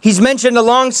Philemon. He's mentioned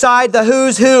alongside the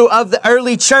who's who of the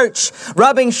early church,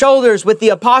 rubbing shoulders with the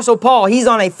Apostle Paul. He's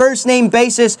on a first name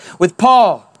basis with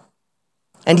Paul.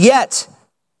 And yet,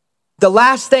 the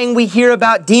last thing we hear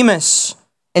about Demas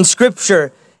in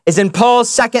Scripture is in Paul's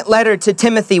second letter to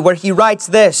Timothy, where he writes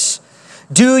this: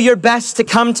 do your best to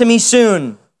come to me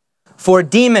soon, for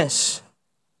Demas,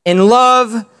 in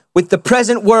love with the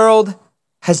present world,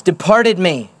 has departed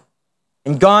me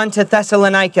and gone to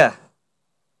Thessalonica.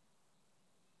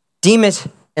 Demas,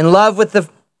 in love with the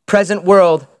present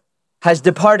world, has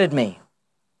departed me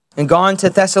and gone to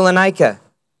Thessalonica.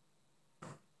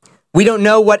 We don't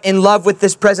know what in love with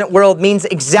this present world means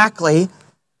exactly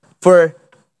for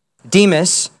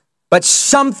Demas, but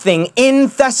something in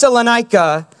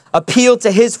Thessalonica appealed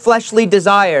to his fleshly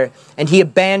desire, and he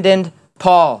abandoned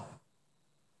Paul.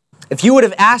 If you would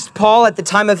have asked Paul at the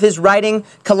time of his writing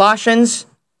Colossians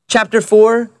chapter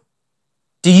 4,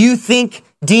 do you think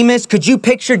Demas, could you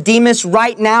picture Demas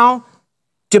right now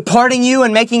departing you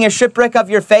and making a shipwreck of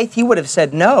your faith? He would have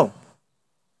said no.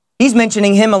 He's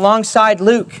mentioning him alongside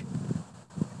Luke.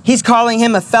 He's calling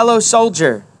him a fellow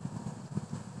soldier.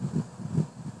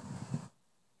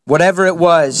 Whatever it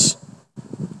was,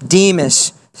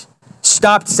 Demas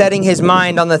stopped setting his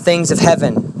mind on the things of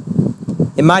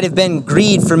heaven. It might have been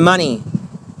greed for money.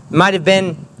 It might have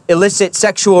been illicit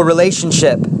sexual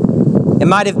relationship. It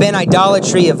might have been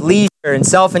idolatry of leisure and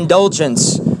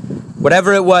self-indulgence.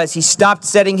 Whatever it was, he stopped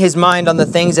setting his mind on the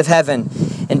things of heaven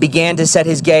and began to set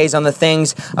his gaze on the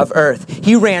things of earth.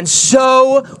 He ran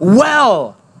so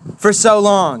well for so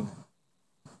long.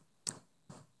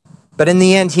 But in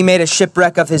the end, he made a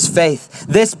shipwreck of his faith.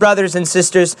 This, brothers and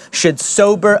sisters, should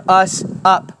sober us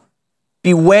up.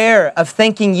 Beware of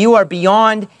thinking you are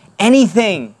beyond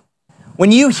anything.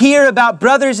 When you hear about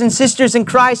brothers and sisters in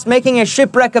Christ making a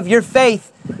shipwreck of your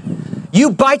faith,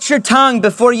 you bite your tongue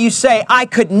before you say, I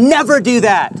could never do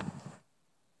that.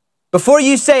 Before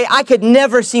you say, I could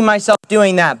never see myself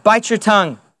doing that, bite your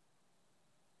tongue.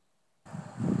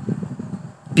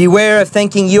 Beware of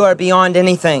thinking you are beyond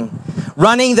anything.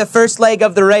 Running the first leg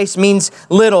of the race means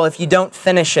little if you don't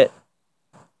finish it.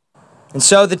 And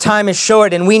so the time is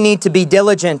short and we need to be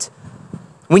diligent.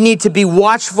 We need to be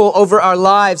watchful over our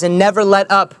lives and never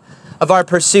let up of our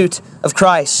pursuit of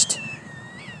Christ.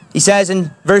 He says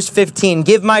in verse 15,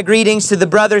 give my greetings to the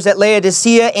brothers at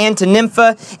Laodicea and to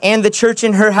Nympha and the church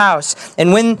in her house.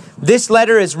 And when this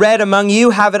letter is read among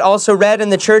you, have it also read in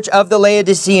the church of the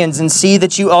Laodiceans, and see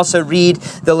that you also read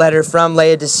the letter from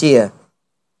Laodicea.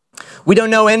 We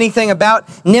don't know anything about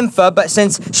Nympha, but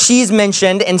since she's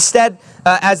mentioned instead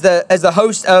as the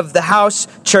host of the house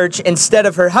church instead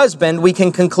of her husband, we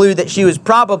can conclude that she was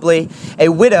probably a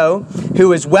widow who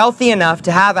was wealthy enough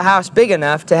to have a house big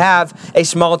enough to have a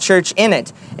small church in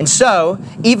it. And so,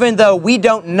 even though we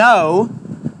don't know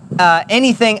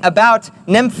anything about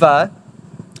Nympha,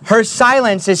 her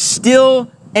silence is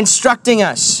still instructing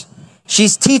us.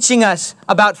 She's teaching us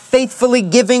about faithfully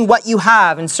giving what you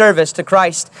have in service to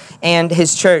Christ and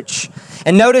his church.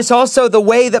 And notice also the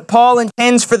way that Paul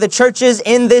intends for the churches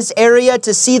in this area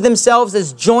to see themselves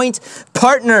as joint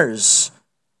partners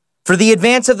for the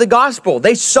advance of the gospel.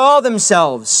 They saw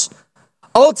themselves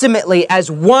ultimately as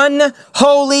one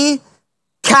holy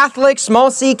Catholic,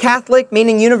 small c Catholic,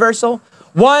 meaning universal,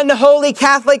 one holy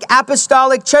Catholic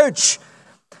apostolic church.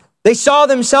 They saw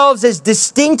themselves as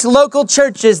distinct local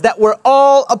churches that were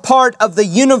all a part of the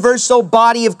universal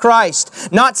body of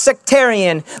Christ. Not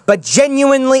sectarian, but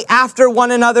genuinely after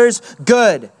one another's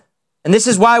good. And this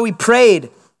is why we prayed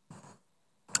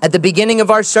at the beginning of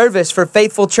our service for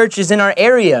faithful churches in our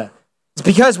area. It's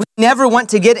because we never want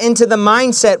to get into the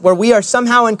mindset where we are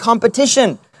somehow in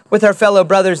competition with our fellow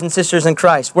brothers and sisters in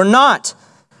Christ. We're not.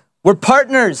 We're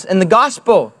partners in the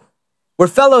gospel. We're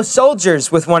fellow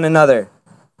soldiers with one another.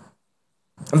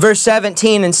 Verse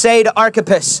 17, and say to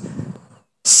Archippus,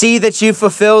 see that you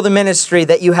fulfill the ministry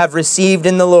that you have received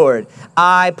in the Lord.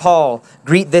 I, Paul,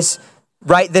 write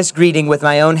this greeting with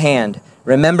my own hand.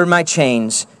 Remember my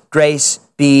chains. Grace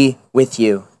be with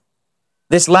you.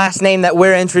 This last name that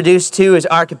we're introduced to is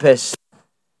Archippus.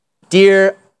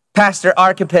 Dear Pastor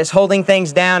Archippus, holding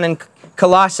things down in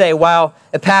Colossae while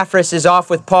Epaphras is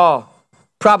off with Paul,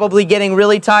 probably getting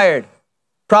really tired.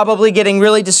 Probably getting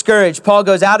really discouraged. Paul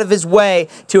goes out of his way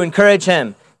to encourage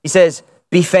him. He says,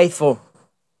 be faithful.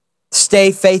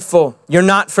 Stay faithful. You're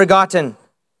not forgotten.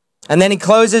 And then he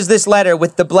closes this letter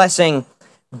with the blessing,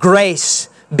 grace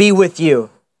be with you.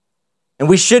 And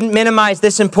we shouldn't minimize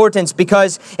this importance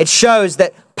because it shows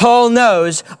that Paul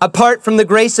knows, apart from the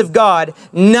grace of God,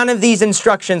 none of these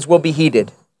instructions will be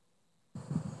heeded.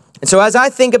 And so as I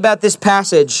think about this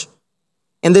passage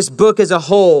and this book as a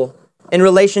whole in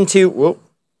relation to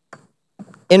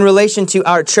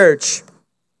our church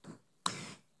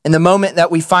and the moment that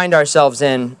we find ourselves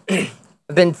in,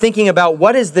 I've been thinking about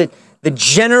what is the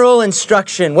general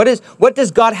instruction. What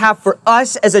does God have for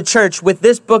us as a church with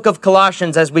this book of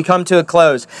Colossians as we come to a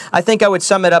close? I think I would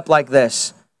sum it up like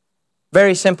this.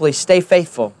 Very simply, stay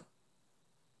faithful.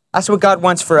 That's what God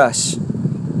wants for us.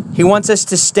 He wants us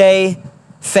to stay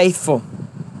faithful.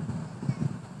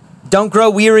 Don't grow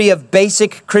weary of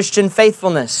basic Christian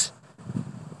faithfulness.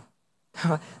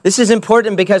 This is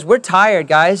important because we're tired,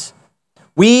 guys.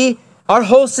 Our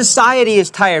whole society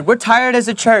is tired. We're tired as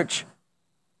a church.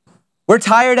 We're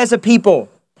tired as a people.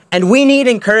 And we need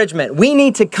encouragement. We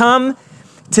need to come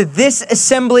to this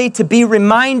assembly to be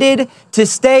reminded to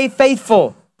stay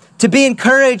faithful, to be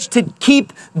encouraged to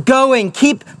keep going,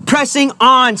 keep pressing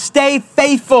on, stay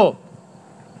faithful.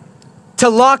 To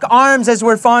lock arms, as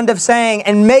we're fond of saying,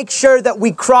 and make sure that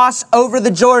we cross over the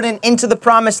Jordan into the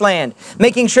promised land,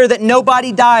 making sure that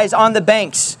nobody dies on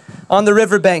the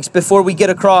riverbanks before we get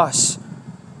across.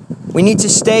 We need to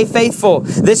stay faithful.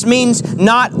 This means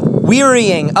not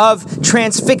wearying of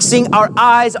transfixing our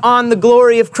eyes on the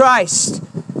glory of Christ,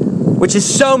 which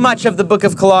is so much of the book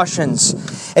of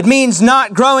Colossians. It means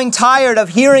not growing tired of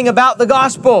hearing about the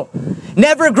gospel,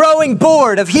 never growing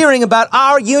bored of hearing about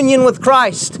our union with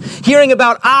Christ, hearing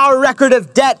about our record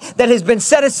of debt that has been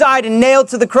set aside and nailed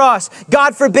to the cross.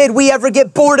 God forbid we ever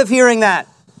get bored of hearing that.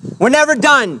 We're never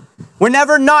done. We're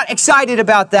never not excited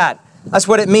about that. That's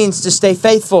what it means to stay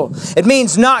faithful. It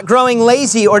means not growing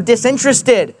lazy or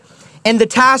disinterested and the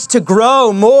task to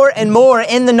grow more and more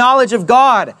in the knowledge of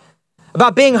God,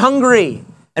 about being hungry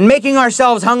and making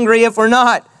ourselves hungry if we're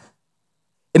not.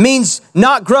 It means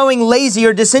not growing lazy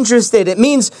or disinterested. It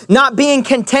means not being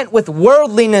content with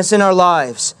worldliness in our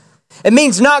lives. It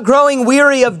means not growing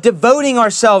weary of devoting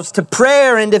ourselves to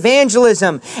prayer and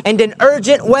evangelism and an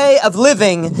urgent way of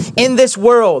living in this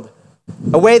world,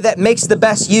 a way that makes the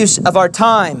best use of our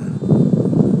time.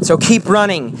 So keep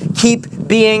running, keep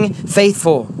being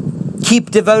faithful, keep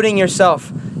devoting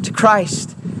yourself to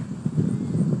Christ.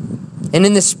 And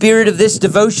in the spirit of this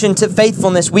devotion to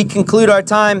faithfulness, we conclude our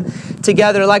time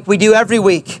together like we do every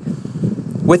week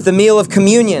with the meal of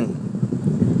communion.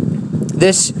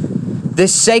 This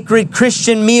sacred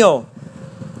Christian meal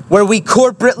where we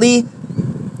corporately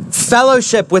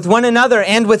fellowship with one another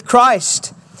and with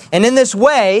Christ. And in this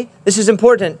way, this is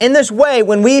important, in this way,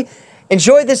 when we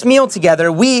enjoy this meal together,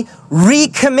 we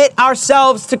recommit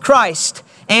ourselves to Christ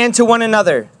and to one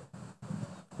another.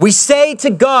 We say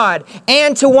to God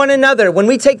and to one another, when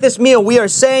we take this meal, we are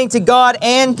saying to God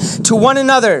and to one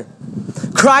another,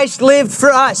 Christ lived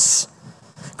for us.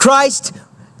 Christ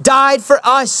died for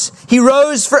us. He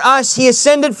rose for us. He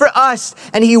ascended for us,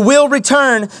 and He will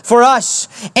return for us.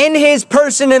 In His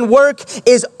person and work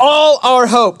is all our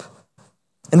hope.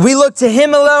 And we look to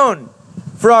Him alone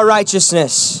for our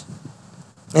righteousness.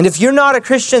 And if you're not a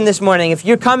Christian this morning, if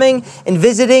you're coming and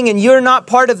visiting and you're not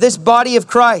part of this body of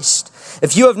Christ,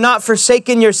 if you have not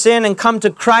forsaken your sin and come to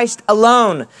Christ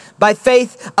alone, by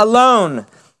faith alone,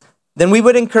 then we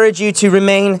would encourage you to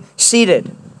remain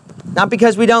seated. Not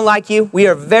because we don't like you. We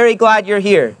are very glad you're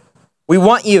here. We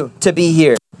want you to be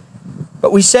here.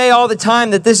 But we say all the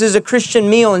time that this is a Christian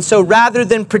meal, and so rather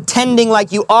than pretending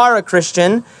like you are a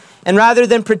Christian, and rather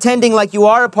than pretending like you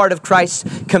are a part of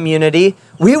Christ's community,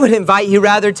 we would invite you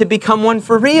rather to become one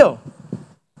for real.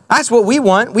 That's what we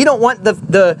want. We don't want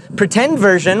the pretend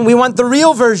version. We want the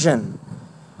real version.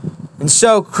 And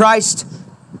so Christ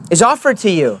is offered to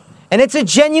you. And it's a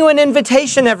genuine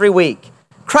invitation every week.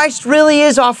 Christ really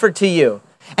is offered to you.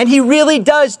 And He really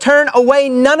does turn away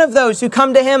none of those who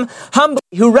come to Him humbly,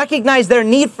 who recognize their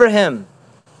need for Him.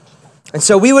 And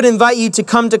so we would invite you to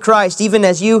come to Christ even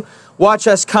as you watch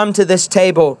us come to this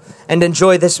table and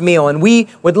enjoy this meal. And we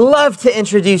would love to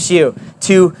introduce you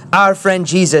to our friend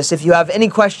Jesus. If you have any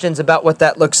questions about what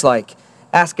that looks like,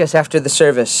 ask us after the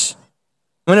service.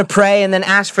 I'm going to pray and then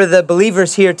ask for the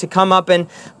believers here to come up and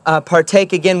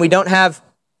partake. Again, we don't have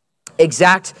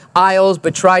exact aisles,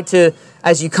 but try to,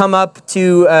 as you come up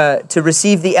to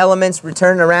receive the elements,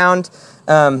 return around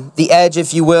the edge,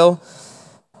 if you will.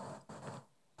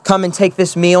 Come and take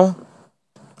this meal.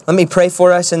 Let me pray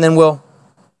for us, and then we'll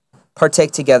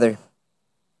partake together.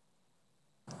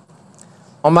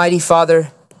 Almighty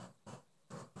Father,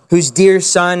 whose dear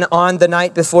Son, on the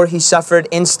night before He suffered,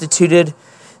 instituted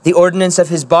the ordinance of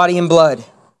His body and blood,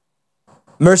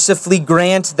 mercifully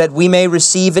grant that we may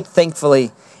receive it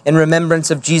thankfully in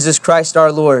remembrance of Jesus Christ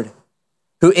our Lord,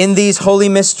 who in these holy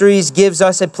mysteries gives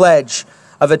us a pledge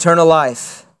of eternal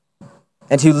life,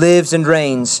 and who lives and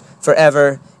reigns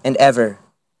forever and ever.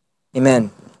 Amen.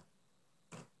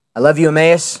 I love you,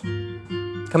 Emmaus.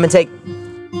 Come and take.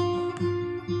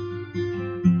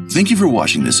 Thank you for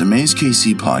watching this Emmaus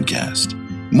KC podcast.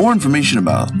 More information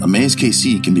about Emmaus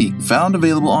KC can be found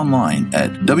available online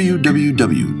at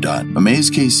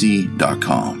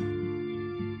www.emmauskc.com.